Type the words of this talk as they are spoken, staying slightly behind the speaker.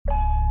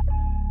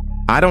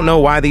I don't know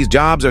why these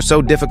jobs are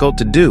so difficult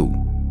to do.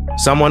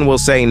 Someone will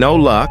say no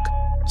luck,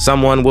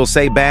 someone will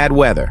say bad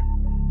weather.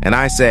 And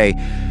I say,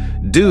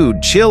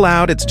 dude, chill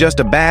out, it's just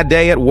a bad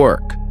day at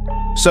work.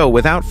 So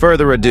without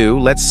further ado,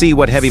 let's see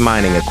what heavy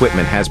mining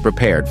equipment has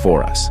prepared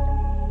for us.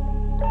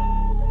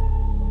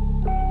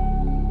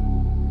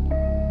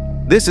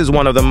 This is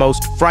one of the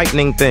most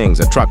frightening things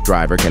a truck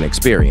driver can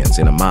experience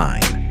in a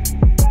mine.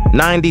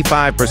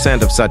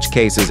 95% of such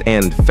cases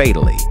end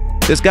fatally.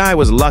 This guy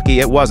was lucky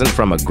it wasn't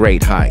from a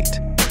great height.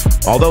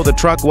 Although the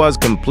truck was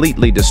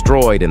completely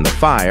destroyed in the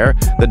fire,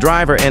 the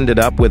driver ended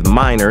up with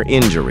minor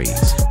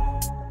injuries.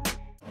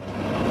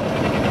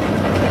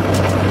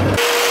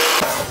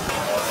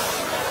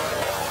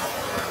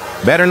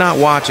 Better not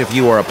watch if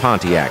you are a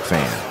Pontiac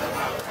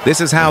fan.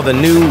 This is how the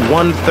new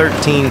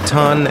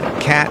 113-ton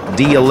Cat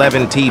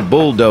D11T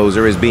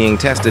bulldozer is being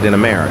tested in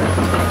America.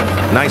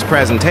 Nice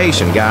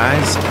presentation,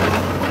 guys.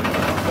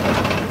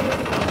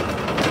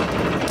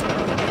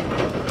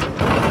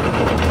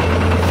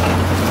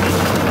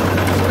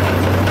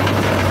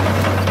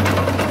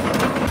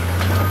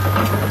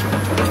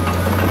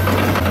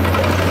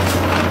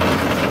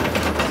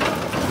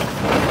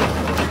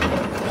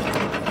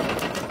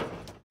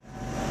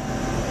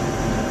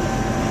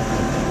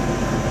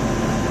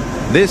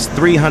 This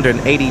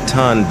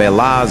 380-ton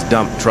Belaz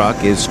dump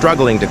truck is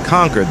struggling to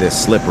conquer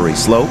this slippery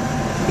slope,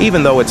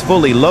 even though it's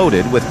fully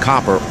loaded with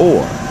copper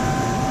ore.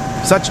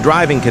 Such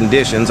driving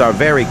conditions are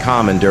very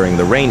common during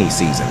the rainy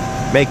season,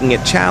 making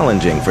it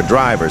challenging for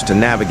drivers to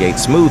navigate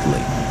smoothly.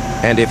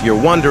 And if you're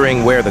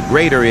wondering where the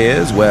grader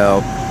is,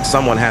 well,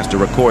 someone has to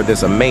record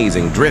this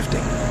amazing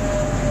drifting.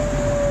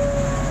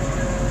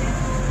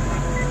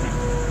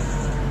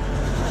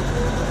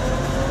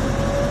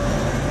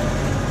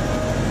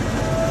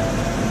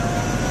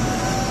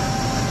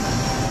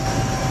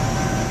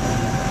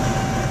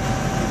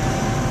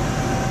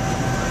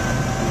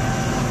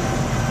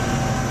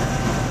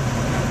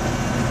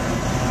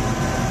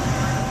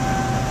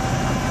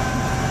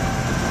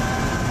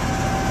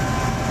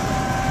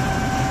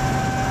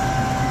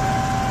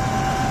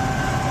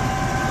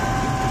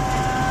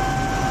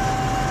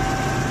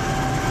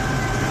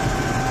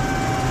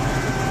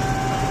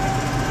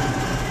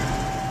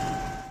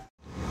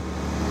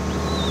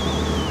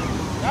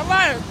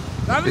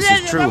 This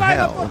is true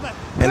hell,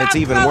 and it's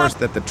even worse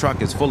that the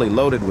truck is fully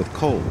loaded with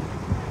coal.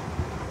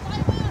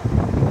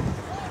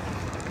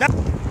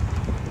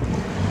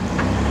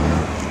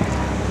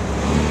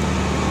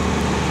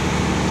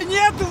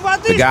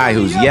 The guy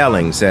who's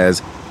yelling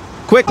says,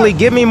 "Quickly,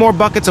 give me more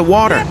buckets of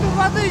water."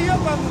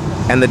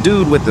 And the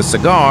dude with the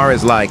cigar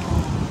is like,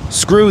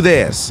 "Screw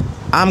this,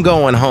 I'm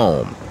going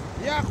home."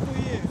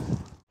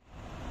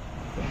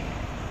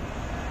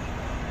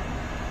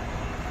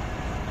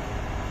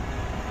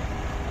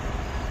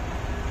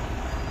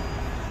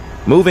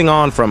 Moving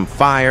on from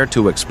fire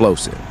to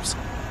explosives.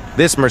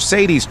 This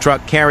Mercedes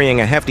truck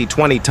carrying a hefty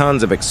 20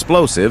 tons of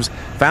explosives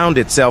found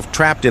itself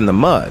trapped in the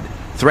mud,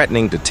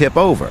 threatening to tip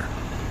over.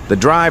 The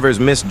driver's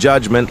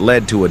misjudgment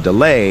led to a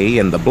delay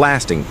in the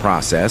blasting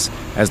process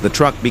as the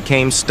truck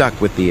became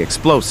stuck with the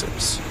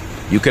explosives.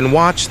 You can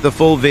watch the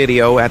full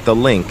video at the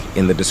link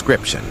in the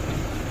description.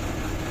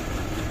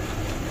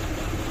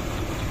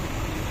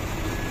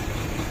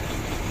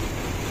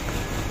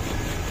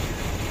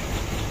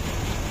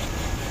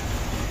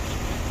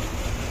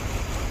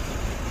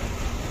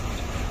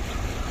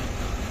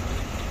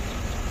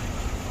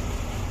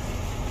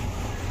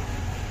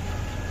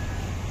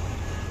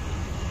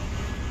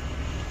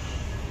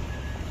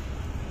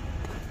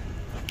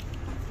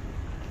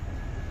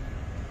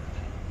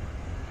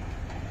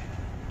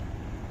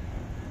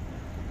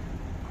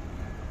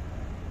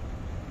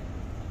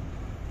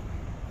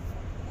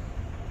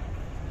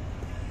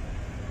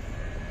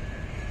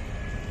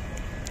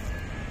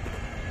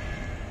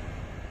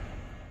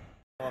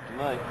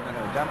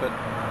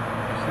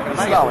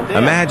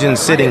 Imagine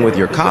sitting with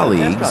your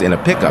colleagues in a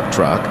pickup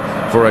truck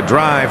for a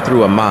drive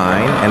through a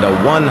mine and a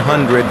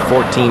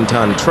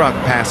 114-ton truck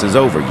passes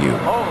over you.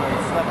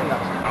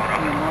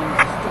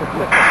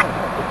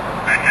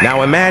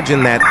 Now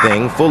imagine that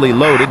thing fully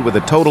loaded with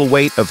a total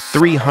weight of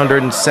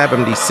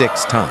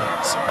 376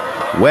 tons.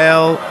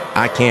 Well,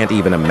 I can't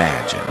even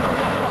imagine.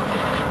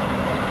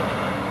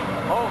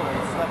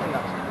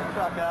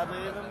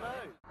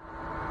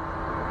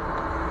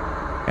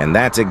 And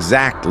that's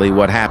exactly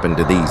what happened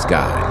to these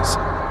guys.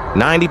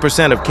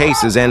 90% of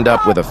cases end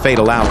up with a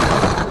fatal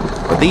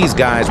outcome, but these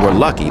guys were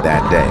lucky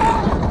that day.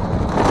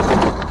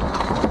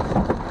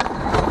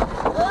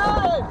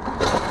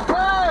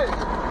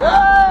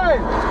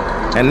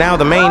 And now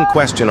the main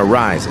question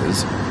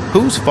arises,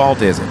 whose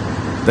fault is it?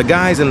 The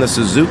guys in the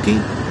Suzuki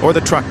or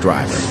the truck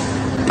driver?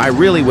 I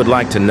really would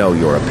like to know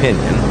your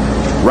opinion.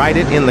 Write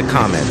it in the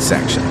comments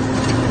section.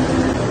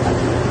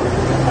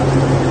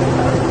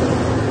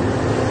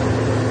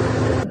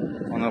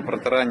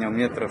 Протаранил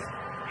метров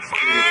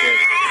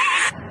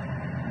 4-5.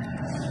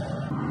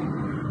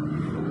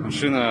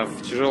 Машина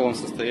в тяжелом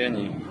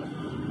состоянии.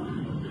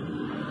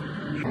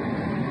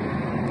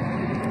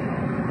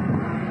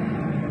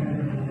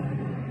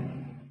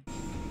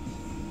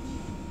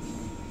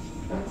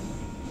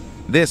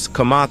 This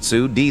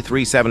Komatsu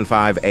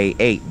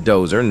D375A8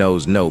 dozer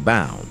knows no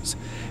bounds,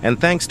 and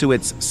thanks to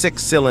its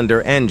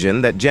 6-cylinder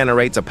engine that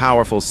generates a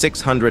powerful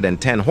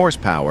 610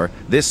 horsepower,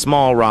 this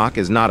small rock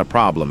is not a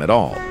problem at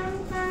all.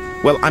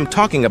 Well, I'm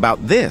talking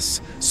about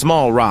this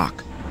small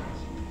rock.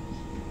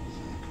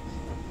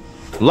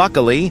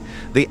 Luckily,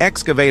 the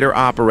excavator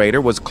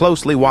operator was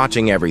closely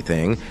watching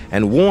everything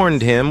and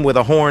warned him with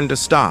a horn to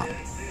stop.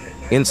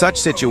 In such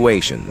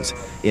situations,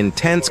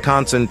 intense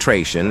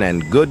concentration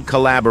and good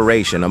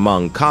collaboration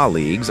among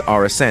colleagues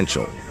are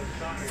essential.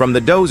 From the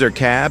dozer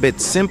cab,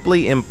 it's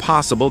simply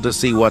impossible to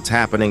see what's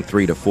happening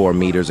 3 to 4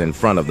 meters in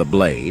front of the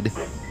blade,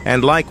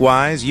 and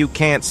likewise, you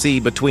can't see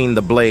between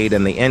the blade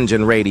and the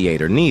engine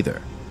radiator neither,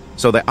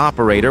 so the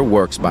operator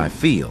works by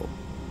feel.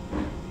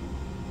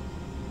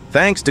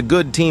 Thanks to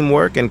good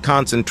teamwork and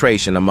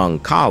concentration among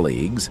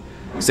colleagues,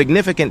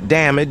 significant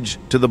damage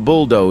to the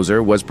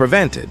bulldozer was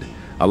prevented,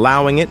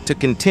 allowing it to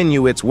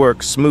continue its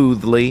work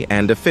smoothly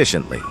and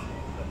efficiently.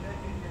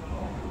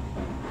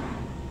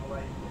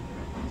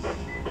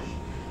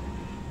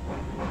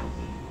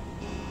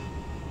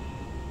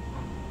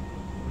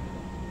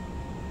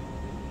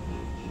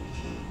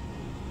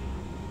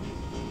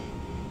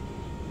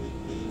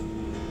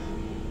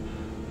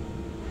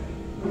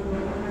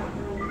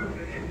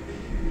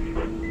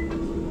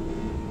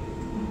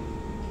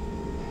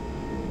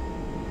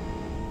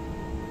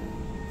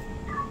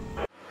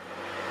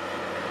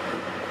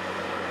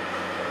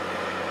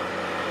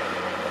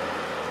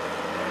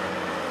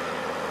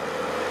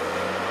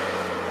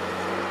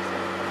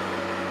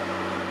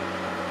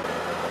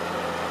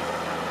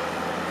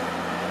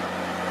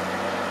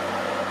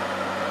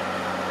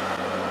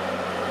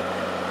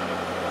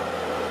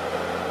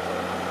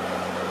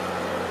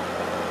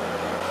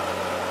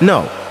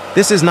 No,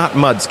 this is not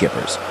mud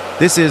skippers.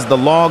 This is the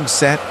Log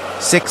Set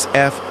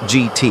 6F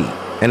GT,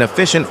 an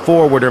efficient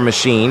forwarder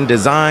machine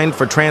designed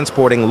for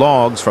transporting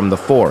logs from the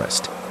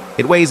forest.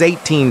 It weighs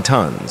 18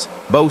 tons,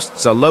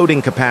 boasts a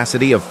loading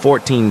capacity of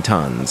 14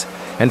 tons,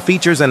 and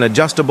features an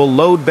adjustable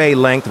load bay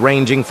length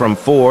ranging from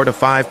 4 to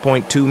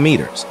 5.2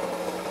 meters.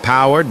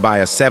 Powered by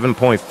a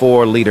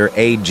 7.4-liter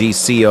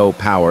AGCO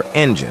power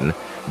engine,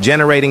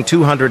 generating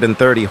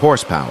 230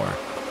 horsepower,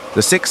 the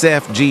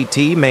 6F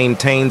GT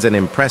maintains an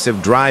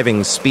impressive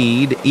driving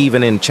speed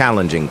even in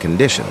challenging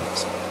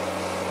conditions.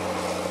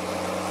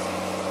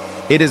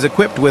 It is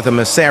equipped with a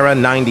Macera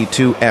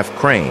 92F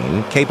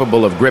crane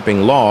capable of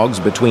gripping logs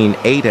between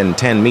 8 and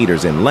 10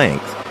 meters in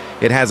length.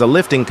 It has a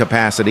lifting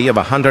capacity of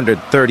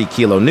 130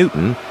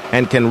 kilonewton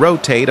and can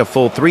rotate a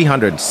full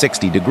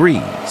 360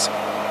 degrees.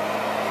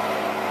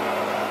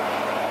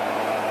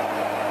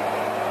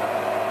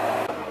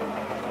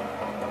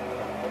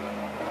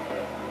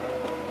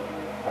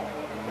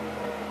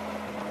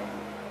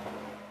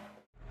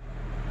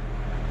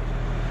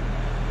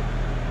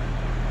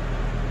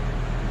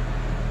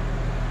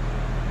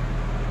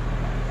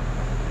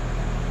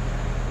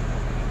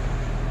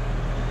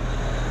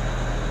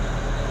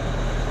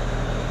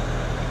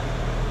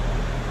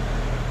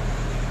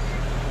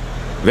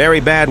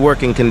 Very bad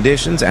working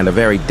conditions and a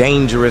very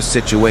dangerous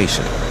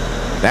situation.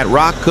 That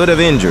rock could have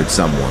injured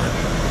someone.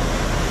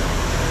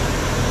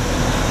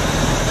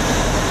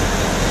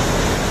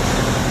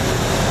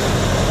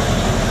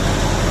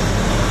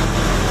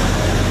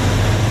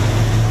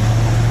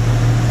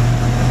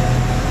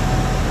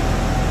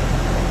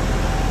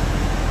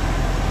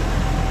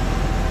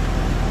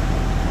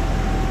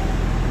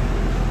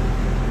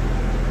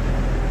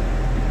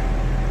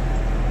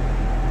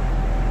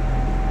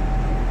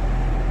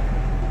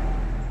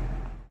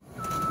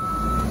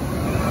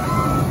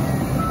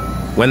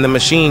 When the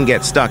machine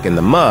gets stuck in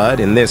the mud,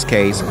 in this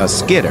case, a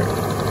skidder,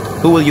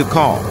 who will you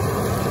call?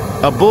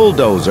 A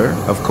bulldozer,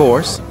 of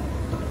course.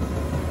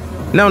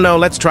 No,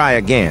 let's try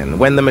again.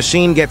 When the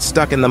machine gets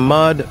stuck in the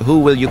mud, who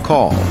will you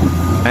call?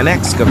 An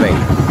excavator,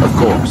 of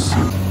course.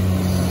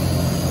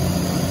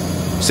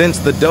 Since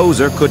the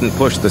dozer couldn't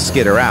push the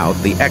skidder out,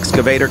 the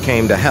excavator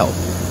came to help.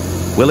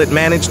 Will it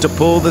manage to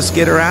pull the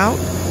skidder out?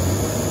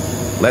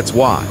 Let's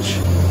watch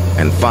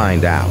and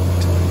find out.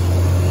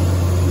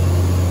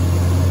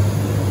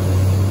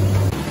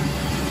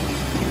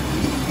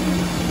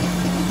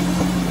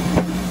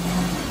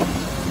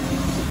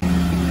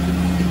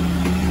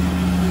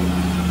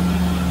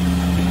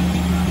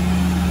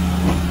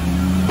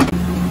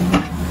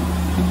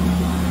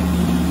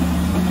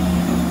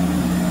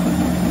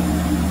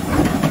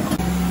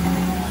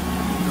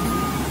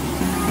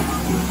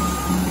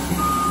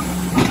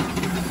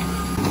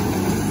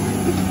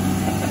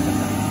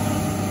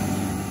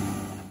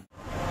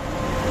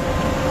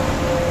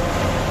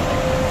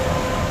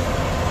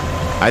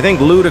 I think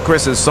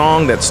Ludacris's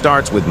song that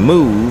starts with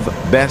 "Move"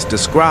 best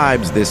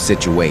describes this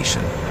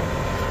situation.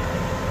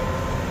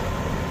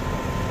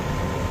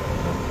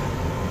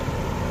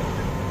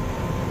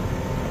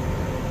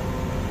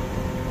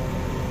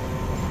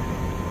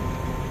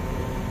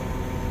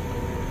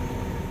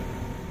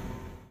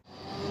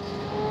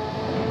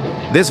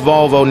 This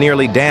Volvo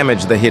nearly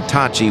damaged the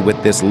Hitachi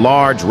with this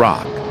large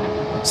rock.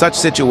 Such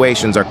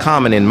situations are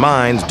common in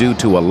mines due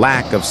to a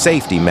lack of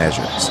safety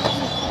measures.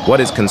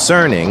 What is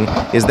concerning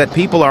is that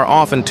people are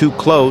often too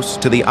close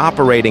to the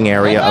operating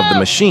area of the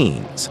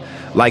machines,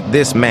 like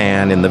this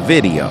man in the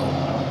video.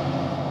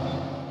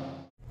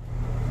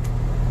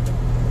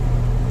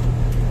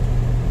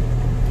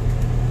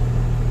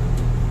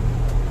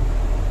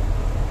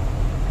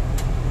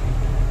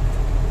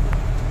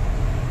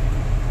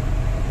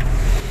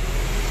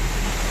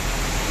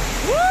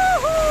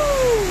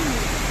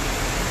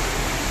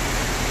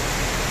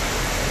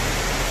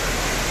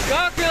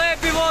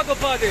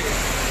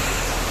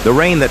 The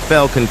rain that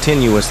fell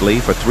continuously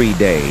for 3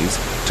 days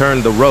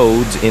turned the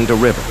roads into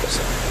rivers.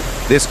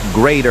 This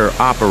grader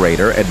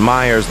operator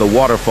admires the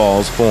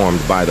waterfalls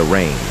formed by the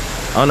rain,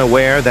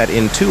 unaware that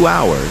in 2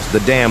 hours the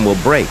dam will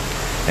break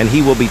and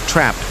he will be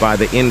trapped by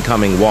the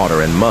incoming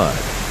water and mud.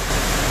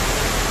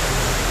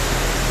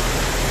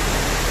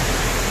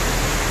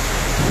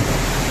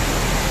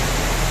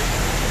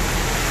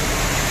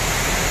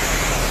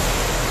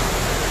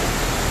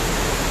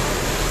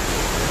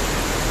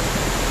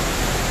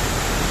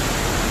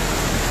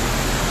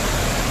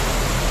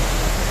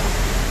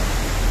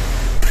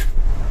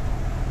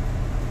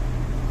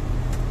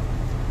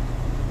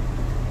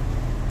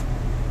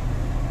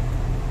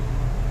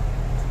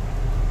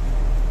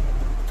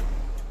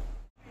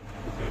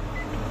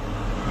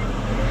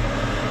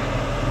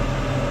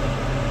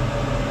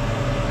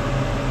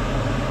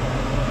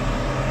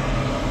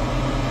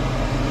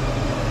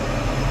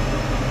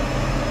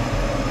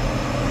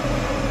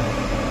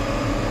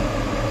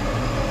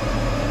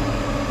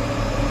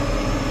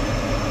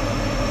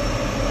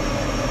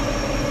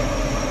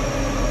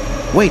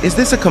 Wait, is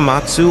this a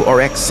Komatsu or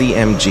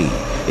XCMG?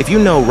 If you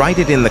know, write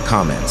it in the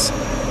comments.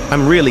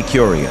 I'm really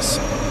curious.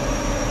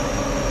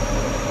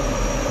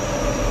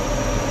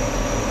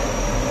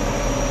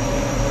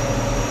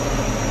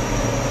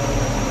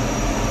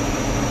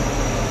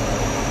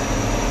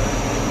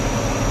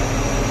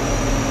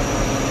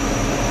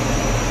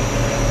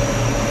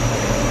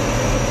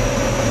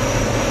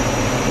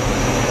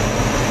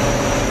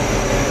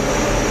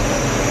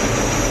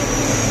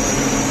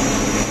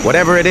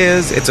 Whatever it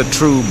is, it's a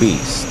true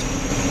beast.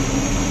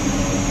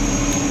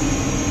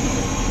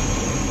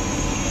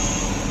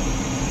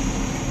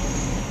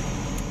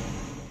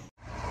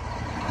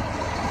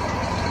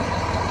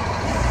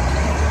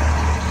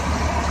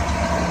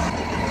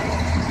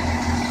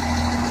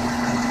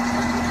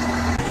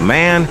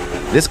 Man,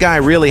 this guy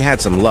really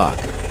had some luck.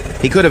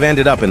 He could have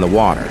ended up in the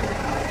water.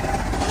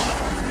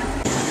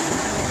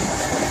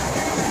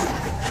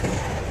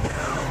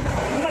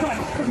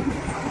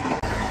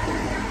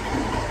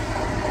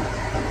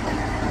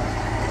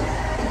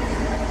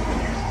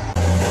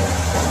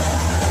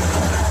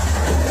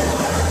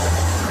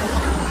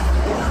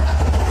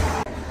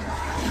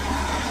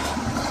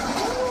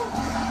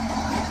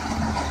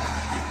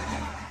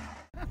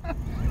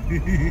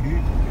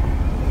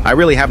 I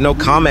really have no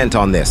comment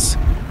on this.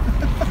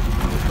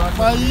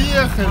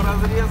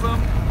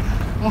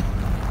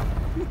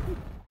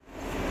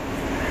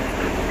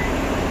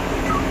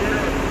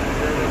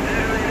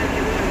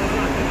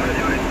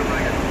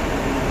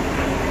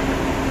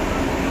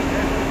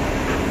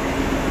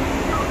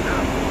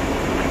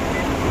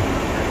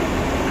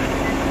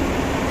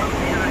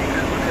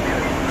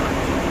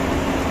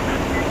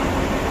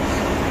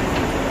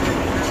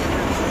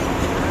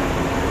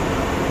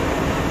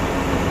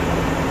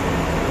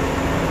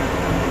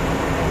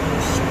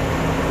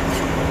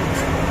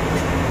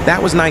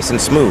 That was nice and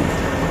smooth.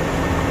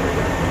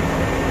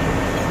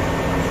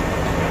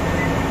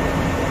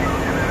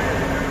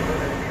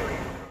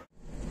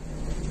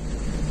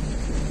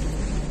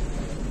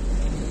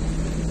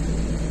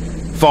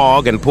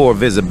 Fog and poor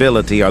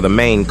visibility are the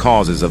main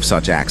causes of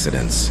such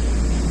accidents.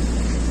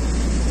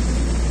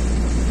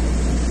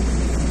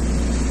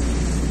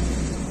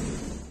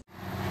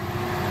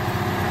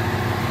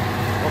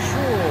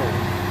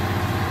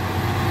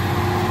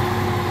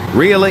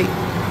 Really?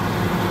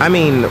 I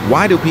mean,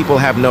 why do people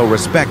have no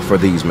respect for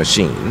these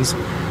machines?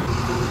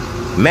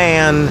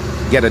 Man,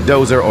 get a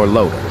dozer or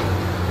loader.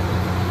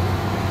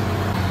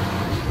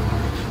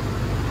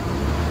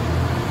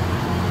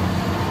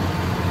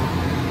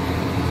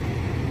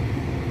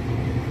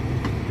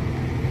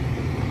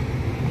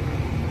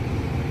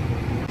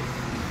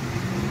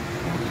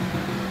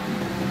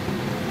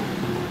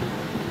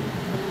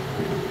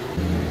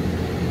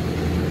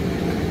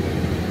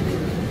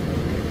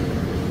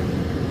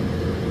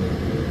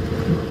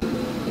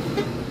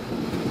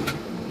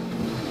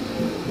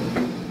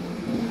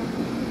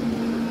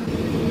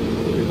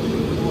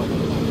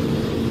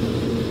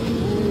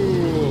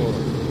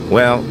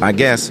 Well, I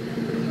guess,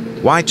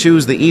 why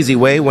choose the easy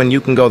way when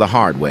you can go the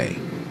hard way?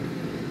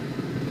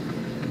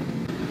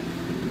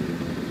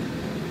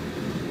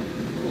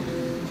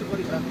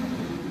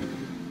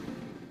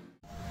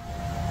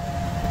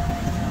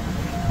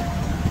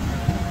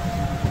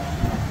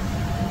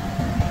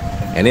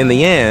 And in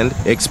the end,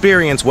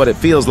 experience what it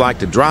feels like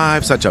to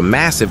drive such a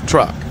massive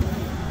truck.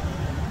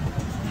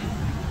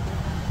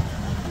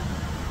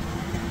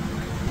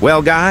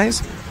 Well,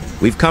 guys,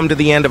 We've come to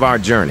the end of our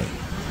journey.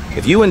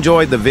 If you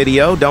enjoyed the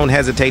video, don't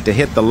hesitate to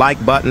hit the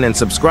like button and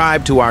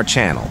subscribe to our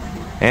channel.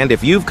 And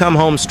if you've come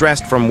home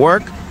stressed from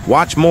work,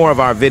 watch more of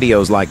our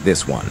videos like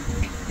this one.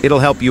 It'll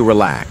help you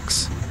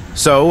relax.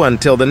 So,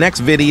 until the next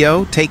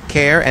video, take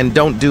care and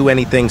don't do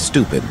anything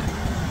stupid.